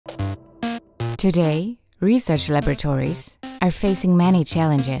Today, research laboratories are facing many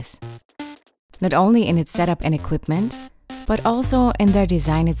challenges, not only in its setup and equipment, but also in their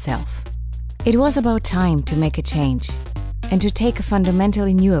design itself. It was about time to make a change and to take a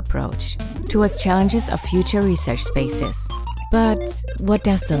fundamentally new approach towards challenges of future research spaces. But what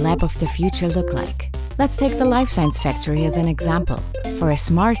does the lab of the future look like? Let's take the Life Science Factory as an example for a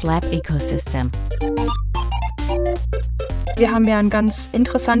smart lab ecosystem. Wir haben ja ein ganz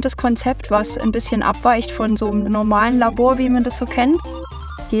interessantes Konzept, was ein bisschen abweicht von so einem normalen Labor, wie man das so kennt.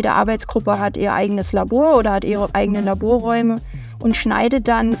 Jede Arbeitsgruppe hat ihr eigenes Labor oder hat ihre eigenen Laborräume und schneidet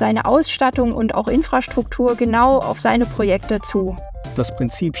dann seine Ausstattung und auch Infrastruktur genau auf seine Projekte zu. Das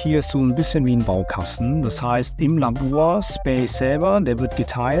Prinzip hier ist so ein bisschen wie ein Baukasten. Das heißt, im Labor Space selber, der wird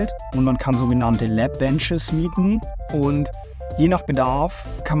geteilt und man kann sogenannte Lab Benches mieten und je nach Bedarf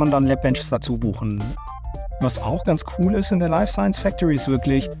kann man dann Lab Benches dazu buchen. Was auch ganz cool ist in der Life Science Factory ist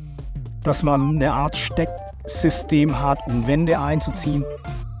wirklich, dass man eine Art Stecksystem hat, um Wände einzuziehen.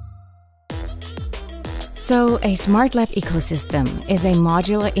 So, a smart lab ecosystem is a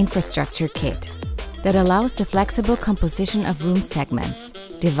modular infrastructure kit that allows the flexible composition of room segments,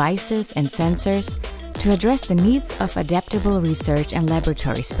 devices and sensors to address the needs of adaptable research and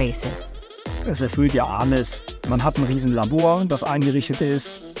laboratory spaces. Es erfüllt ja alles. Man hat ein riesen Labor, das eingerichtet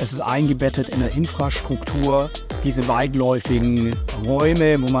ist. Es ist eingebettet in der Infrastruktur. Diese weitläufigen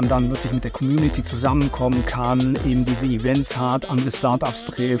Räume, wo man dann wirklich mit der Community zusammenkommen kann, eben diese Events hat, andere Startups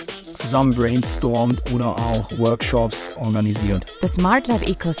trifft, zusammen brainstormt oder auch Workshops organisiert. The Smart Lab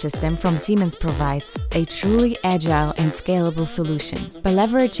ecosystem from Siemens provides a truly agile and scalable solution by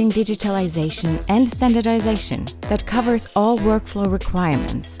leveraging digitalization and standardization that covers all workflow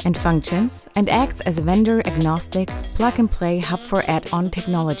requirements and functions and acts as a vendor-agnostic, plug-and-play hub for add-on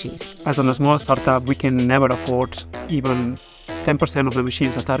technologies. As a small startup, we can never afford even 10% of the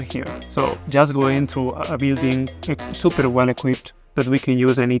machines that are here. So just go into a building super well equipped that we can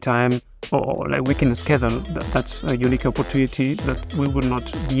use anytime, or like we can schedule. That's a unique opportunity that we would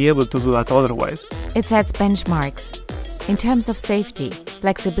not be able to do that otherwise. It sets benchmarks in terms of safety,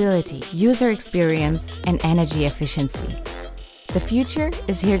 flexibility, user experience, and energy efficiency. The future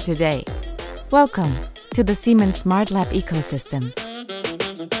is here today. Welcome to the Siemens Smart Lab ecosystem.